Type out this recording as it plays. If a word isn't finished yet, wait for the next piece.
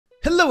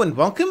Hello and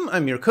welcome,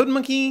 I'm your Code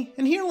Monkey,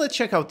 and here let's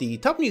check out the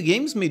top new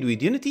games made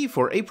with Unity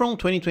for April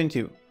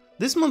 2022.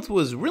 This month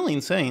was really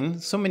insane,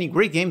 so many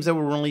great games that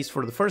were released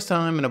for the first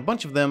time and a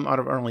bunch of them out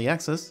of early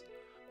access.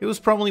 It was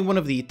probably one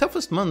of the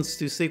toughest months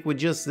to stick with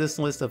just this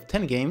list of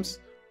 10 games.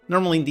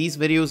 Normally in these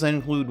videos I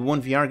include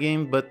one VR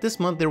game, but this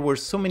month there were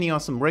so many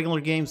awesome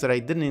regular games that I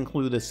didn't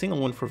include a single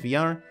one for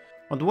VR.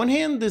 On the one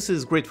hand, this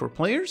is great for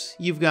players,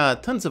 you've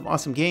got tons of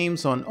awesome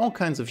games on all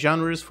kinds of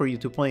genres for you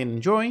to play and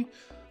enjoy,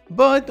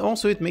 but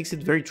also it makes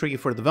it very tricky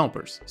for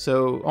developers.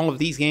 So all of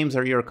these games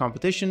are your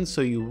competition,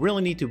 so you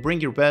really need to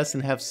bring your best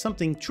and have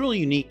something truly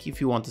unique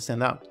if you want to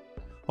stand out.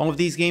 All of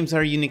these games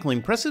are uniquely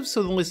impressive,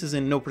 so the list is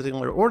in no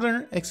particular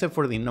order, except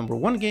for the number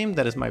one game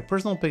that is my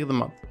personal pick of the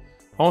month.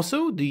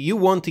 Also, do you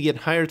want to get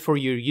hired for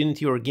your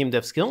Unity or game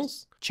dev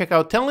skills? Check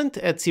out talent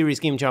at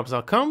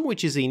seriousgamejobs.com,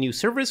 which is a new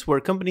service where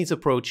companies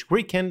approach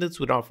great candidates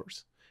with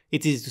offers.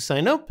 It's easy to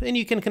sign up, and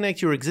you can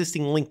connect your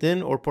existing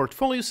LinkedIn or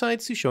portfolio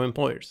sites to show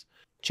employers.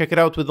 Check it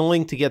out with the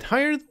link to get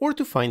hired or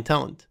to find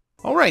talent.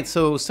 Alright,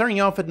 so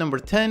starting off at number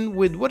 10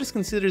 with what is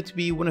considered to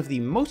be one of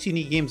the most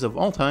unique games of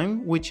all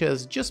time, which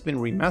has just been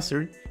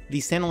remastered, the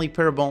Stanley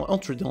Parable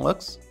Ultra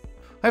Deluxe.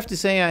 I have to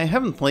say I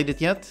haven't played it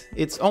yet,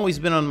 it's always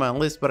been on my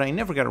list but I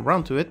never got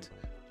around to it.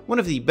 One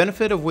of the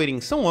benefits of waiting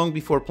so long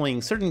before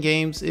playing certain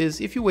games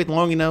is if you wait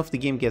long enough the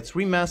game gets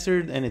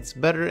remastered and it's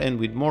better and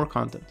with more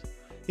content.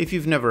 If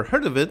you've never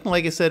heard of it,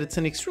 like I said, it's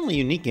an extremely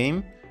unique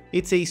game.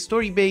 It's a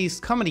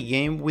story-based comedy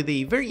game with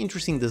a very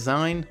interesting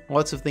design,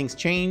 lots of things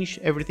change,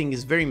 everything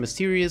is very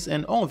mysterious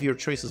and all of your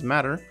choices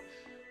matter.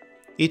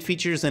 It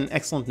features an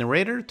excellent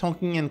narrator,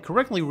 talking and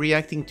correctly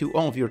reacting to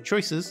all of your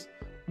choices.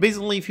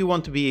 Basically, if you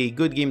want to be a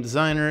good game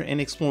designer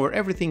and explore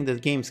everything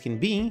that games can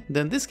be,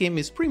 then this game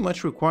is pretty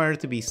much required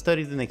to be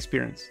studied and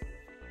experienced.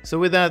 So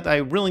with that, I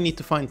really need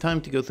to find time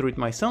to go through it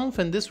myself,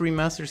 and this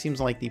remaster seems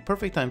like the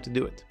perfect time to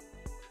do it.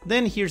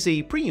 Then here's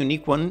a pretty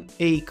unique one,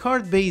 a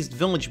card-based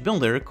village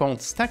builder called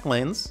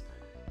Stacklands.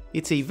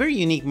 It's a very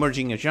unique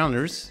merging of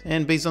genres,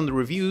 and based on the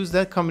reviews,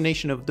 that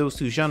combination of those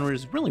two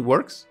genres really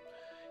works.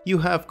 You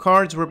have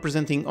cards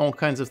representing all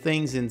kinds of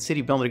things in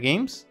city builder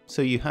games,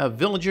 so you have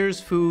villagers,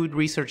 food,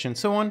 research and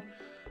so on.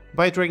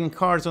 By dragging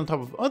cards on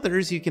top of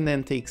others, you can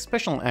then take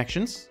special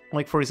actions,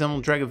 like for example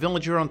drag a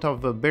villager on top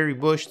of a berry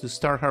bush to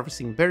start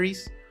harvesting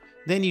berries.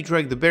 Then you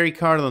drag the berry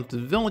card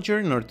onto the villager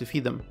in order to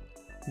feed them.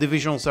 The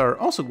visuals are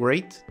also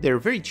great, they're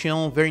very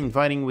chill, very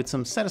inviting with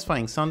some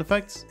satisfying sound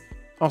effects.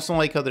 Also,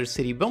 like other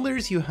city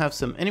builders, you have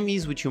some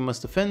enemies which you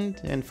must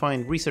defend and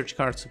find research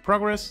cards to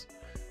progress.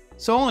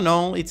 So all in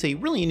all, it's a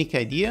really unique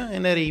idea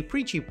and at a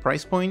pretty cheap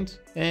price point,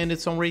 and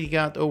it's already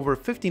got over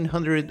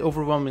 1500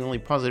 overwhelmingly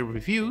positive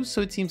reviews,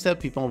 so it seems that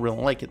people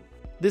really like it.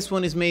 This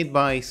one is made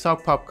by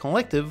Sock Pop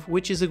Collective,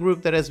 which is a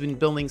group that has been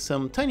building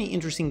some tiny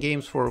interesting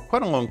games for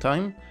quite a long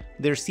time.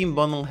 Their Steam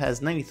bundle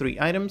has 93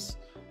 items.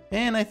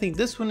 And I think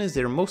this one is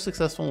their most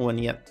successful one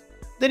yet.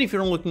 Then if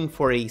you're looking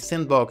for a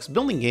sandbox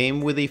building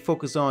game with a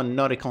focus on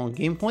nautical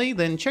gameplay,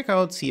 then check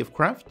out Sea of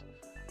Craft.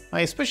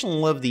 I especially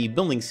love the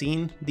building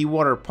scene, the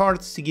water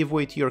parts to give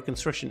way to your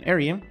construction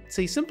area. It's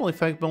a simple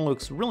effect but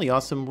looks really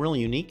awesome, really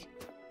unique.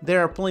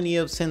 There are plenty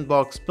of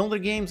sandbox builder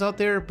games out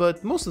there,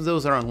 but most of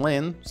those are on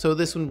land, so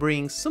this one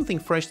brings something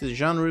fresh to the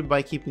genre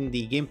by keeping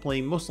the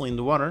gameplay mostly in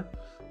the water.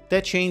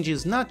 That change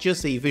is not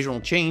just a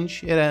visual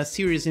change, it has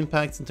serious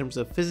impacts in terms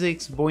of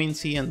physics,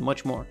 buoyancy and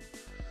much more.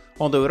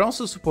 Although it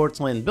also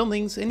supports land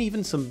buildings and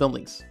even some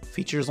buildings.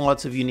 Features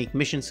lots of unique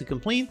missions to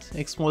complete,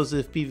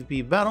 explosive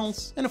PvP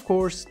battles, and of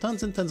course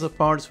tons and tons of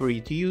parts for you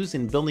to use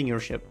in building your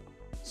ship.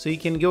 So you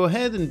can go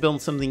ahead and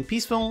build something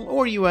peaceful,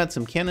 or you add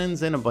some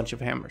cannons and a bunch of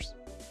hammers.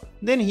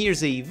 Then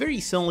here's a very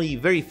silly,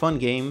 very fun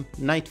game,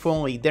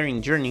 Knightfall: A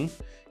Daring Journey.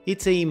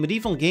 It's a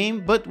medieval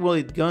game but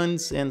with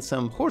guns and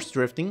some horse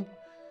drifting.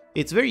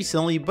 It's very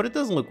silly, but it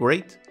does look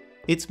great.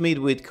 It's made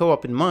with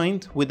co-op in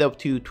mind, with up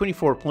to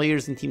 24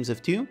 players in teams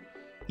of 2.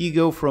 You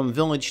go from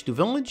village to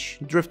village,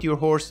 drift your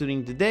horse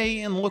during the day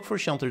and look for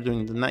shelter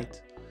during the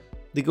night.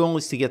 The goal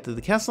is to get to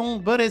the castle,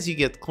 but as you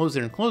get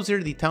closer and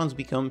closer, the towns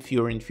become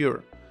fewer and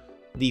fewer.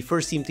 The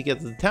first team to get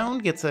to the town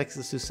gets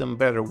access to some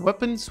better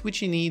weapons,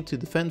 which you need to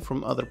defend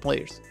from other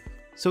players.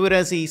 So it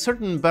has a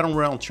certain battle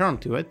royale charm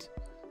to it.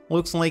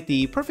 Looks like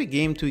the perfect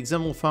game to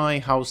exemplify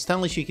how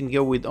stylish you can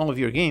go with all of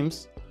your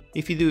games.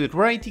 If you do it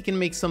right, you can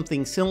make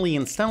something silly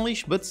and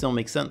stylish but still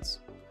make sense.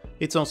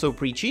 It's also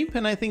pretty cheap,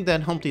 and I think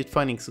that helped it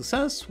finding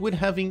success with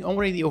having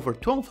already over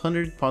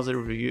 1200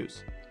 positive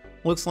reviews.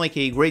 Looks like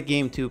a great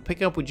game to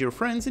pick up with your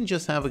friends and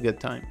just have a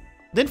good time.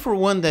 Then for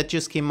one that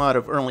just came out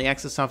of early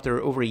access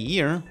after over a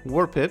year,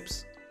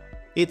 Warpips.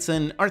 It's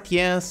an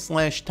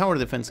RTS/tower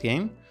defense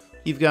game.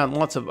 You've got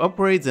lots of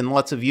upgrades and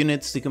lots of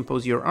units to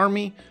compose your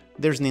army.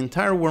 There's an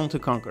entire world to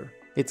conquer.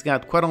 It's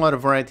got quite a lot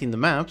of variety in the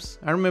maps.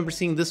 I remember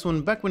seeing this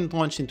one back when it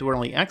launched into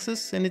early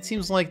access, and it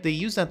seems like they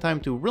used that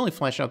time to really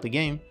flesh out the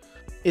game.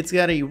 It's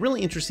got a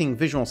really interesting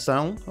visual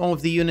style. All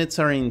of the units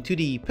are in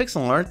 2D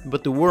pixel art,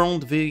 but the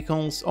world,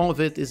 vehicles, all of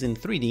it is in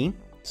 3D,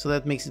 so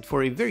that makes it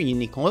for a very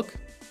unique look.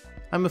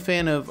 I'm a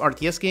fan of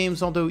RTS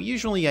games, although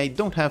usually I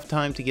don't have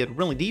time to get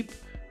really deep.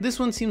 This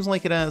one seems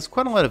like it has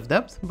quite a lot of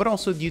depth, but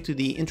also due to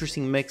the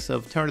interesting mix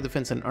of tower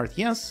defense and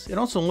RTS, it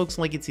also looks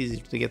like it's easy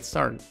to get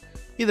started.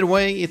 Either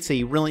way, it's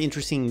a really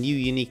interesting new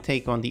unique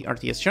take on the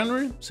RTS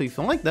genre, so if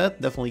you like that,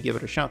 definitely give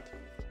it a shot.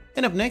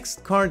 And up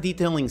next, Car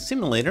Detailing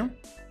Simulator.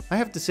 I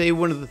have to say,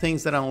 one of the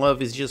things that I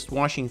love is just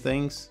washing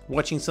things.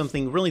 Watching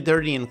something really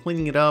dirty and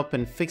cleaning it up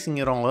and fixing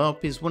it all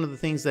up is one of the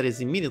things that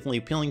is immediately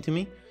appealing to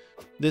me.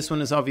 This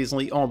one is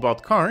obviously all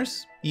about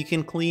cars. You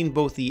can clean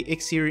both the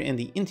exterior and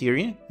the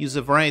interior, use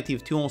a variety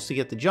of tools to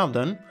get the job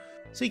done.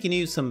 So you can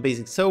use some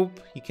basic soap,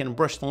 you can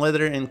brush the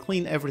leather and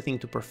clean everything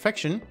to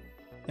perfection.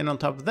 And on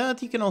top of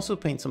that, you can also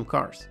paint some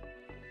cars.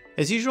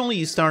 As usual,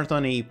 you start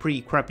on a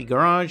pretty crappy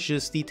garage,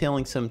 just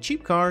detailing some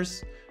cheap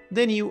cars.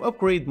 Then you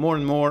upgrade more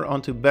and more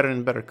onto better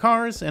and better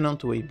cars and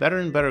onto a better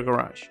and better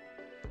garage.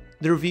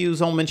 The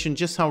reviews all mention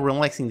just how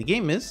relaxing the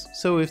game is,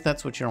 so if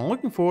that's what you're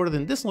looking for,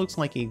 then this looks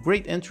like a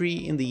great entry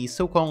in the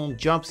so-called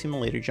job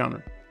simulator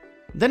genre.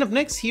 Then up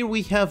next, here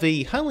we have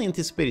a highly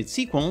anticipated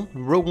sequel,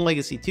 Rogue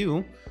Legacy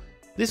 2.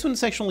 This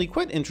one's actually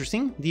quite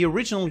interesting. The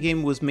original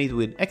game was made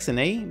with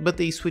XNA, but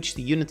they switched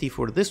to Unity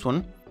for this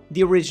one.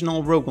 The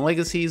original Rogue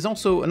Legacy is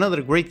also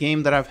another great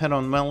game that I've had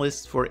on my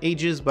list for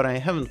ages, but I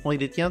haven't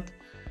played it yet.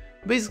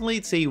 Basically,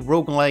 it's a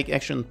roguelike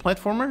action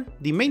platformer.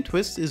 The main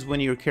twist is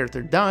when your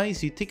character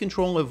dies, you take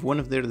control of one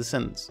of their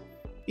descendants.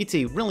 It's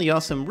a really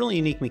awesome, really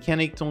unique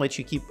mechanic to let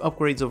you keep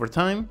upgrades over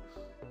time.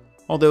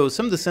 Although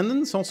some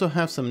descendants also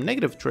have some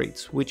negative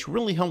traits, which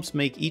really helps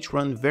make each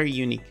run very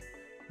unique.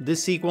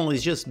 This sequel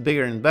is just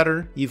bigger and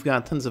better. You've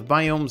got tons of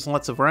biomes,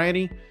 lots of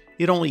variety.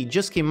 It only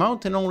just came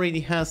out and already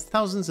has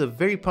thousands of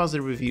very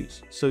positive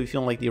reviews, so if you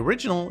like the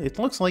original, it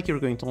looks like you're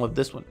going to love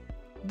this one.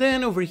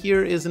 Then over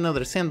here is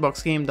another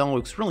Sandbox game that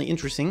looks really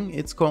interesting.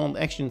 It's called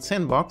Action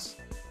Sandbox.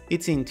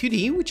 It's in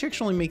 2D, which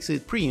actually makes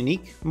it pretty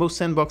unique. Most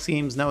Sandbox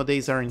games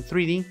nowadays are in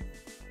 3D.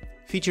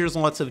 Features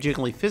lots of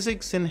jiggly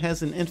physics and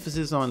has an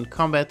emphasis on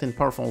combat and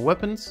powerful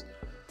weapons.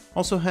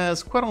 Also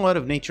has quite a lot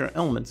of nature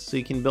elements, so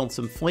you can build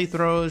some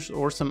flamethrowers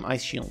or some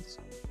ice shields.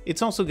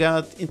 It's also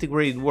got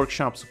integrated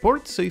workshop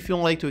support, so if you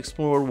like to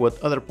explore what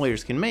other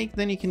players can make,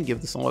 then you can give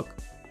this a look.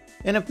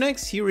 And up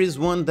next, here is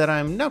one that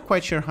I'm not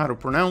quite sure how to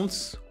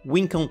pronounce.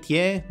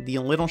 Winkeltje, the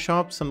little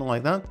shop, something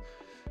like that.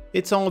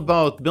 It's all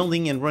about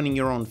building and running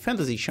your own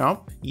fantasy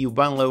shop. You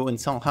buy low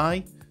and sell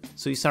high.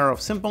 So you start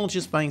off simple,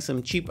 just buying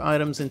some cheap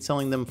items and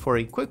selling them for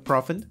a quick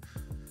profit.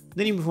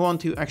 Then you move on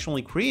to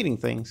actually creating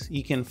things.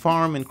 You can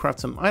farm and craft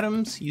some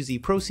items, use the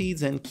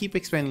proceeds, and keep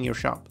expanding your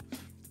shop.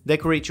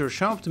 Decorate your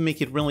shop to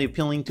make it really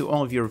appealing to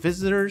all of your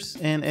visitors,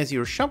 and as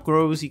your shop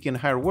grows, you can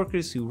hire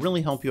workers who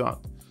really help you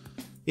out.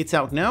 It's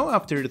out now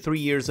after 3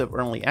 years of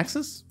early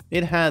access.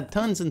 It had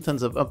tons and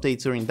tons of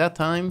updates during that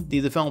time, the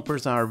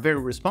developers are very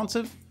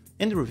responsive,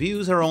 and the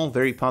reviews are all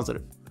very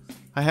positive.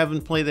 I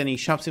haven't played any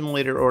shop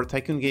simulator or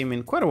tycoon game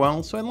in quite a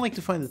while, so I'd like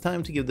to find the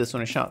time to give this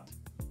one a shot.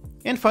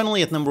 And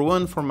finally, at number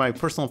 1 for my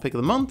personal pick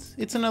of the month,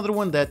 it's another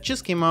one that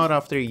just came out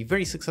after a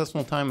very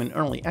successful time in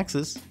early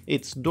access.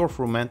 It's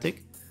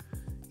Dorfromantik.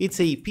 It's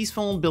a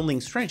peaceful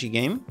building strategy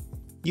game.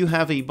 You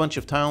have a bunch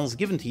of tiles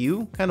given to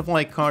you, kind of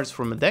like cards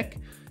from a deck,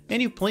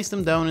 and you place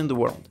them down in the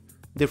world.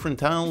 Different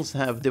tiles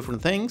have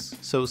different things,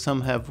 so some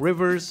have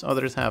rivers,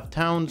 others have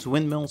towns,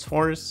 windmills,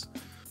 forests.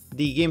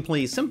 The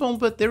gameplay is simple,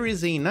 but there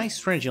is a nice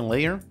strategy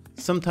layer.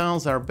 Some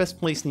tiles are best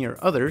placed near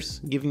others,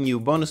 giving you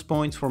bonus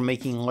points for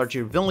making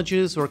larger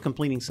villages or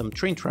completing some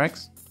train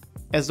tracks.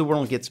 As the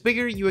world gets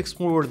bigger, you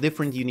explore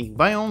different unique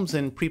biomes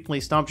and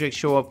pre-placed objects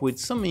show up with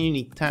some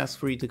unique tasks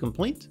for you to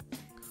complete.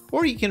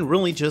 Or you can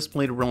really just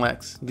play to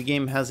relax. The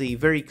game has a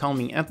very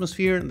calming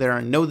atmosphere, there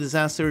are no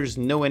disasters,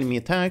 no enemy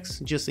attacks,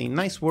 just a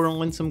nice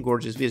world and some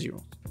gorgeous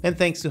visuals. And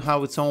thanks to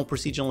how it's all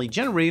procedurally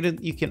generated,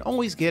 you can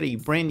always get a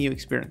brand new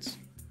experience.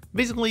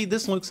 Basically,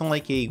 this looks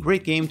like a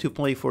great game to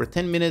play for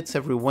 10 minutes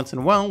every once in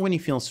a while when you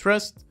feel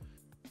stressed.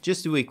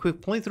 Just do a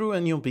quick playthrough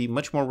and you'll be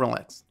much more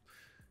relaxed.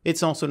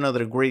 It's also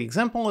another great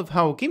example of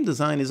how game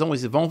design is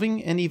always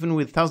evolving, and even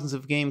with thousands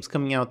of games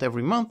coming out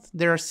every month,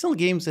 there are still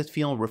games that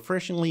feel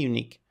refreshingly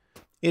unique.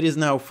 It is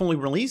now fully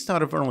released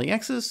out of early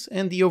access,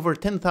 and the over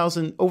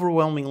 10,000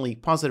 overwhelmingly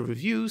positive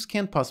reviews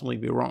can't possibly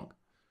be wrong.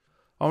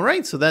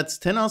 Alright, so that's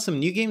 10 awesome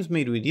new games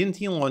made with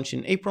Unity launched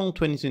in April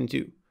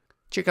 2022.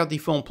 Check out the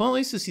full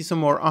playlist to see some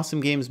more awesome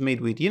games made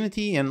with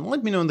Unity, and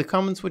let me know in the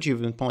comments what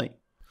you've been playing.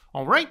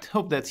 Alright,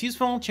 hope that's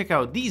useful. Check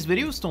out these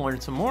videos to learn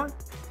some more.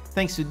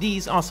 Thanks to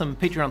these awesome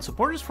Patreon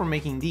supporters for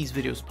making these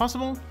videos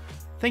possible.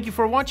 Thank you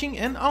for watching,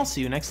 and I'll see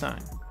you next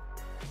time.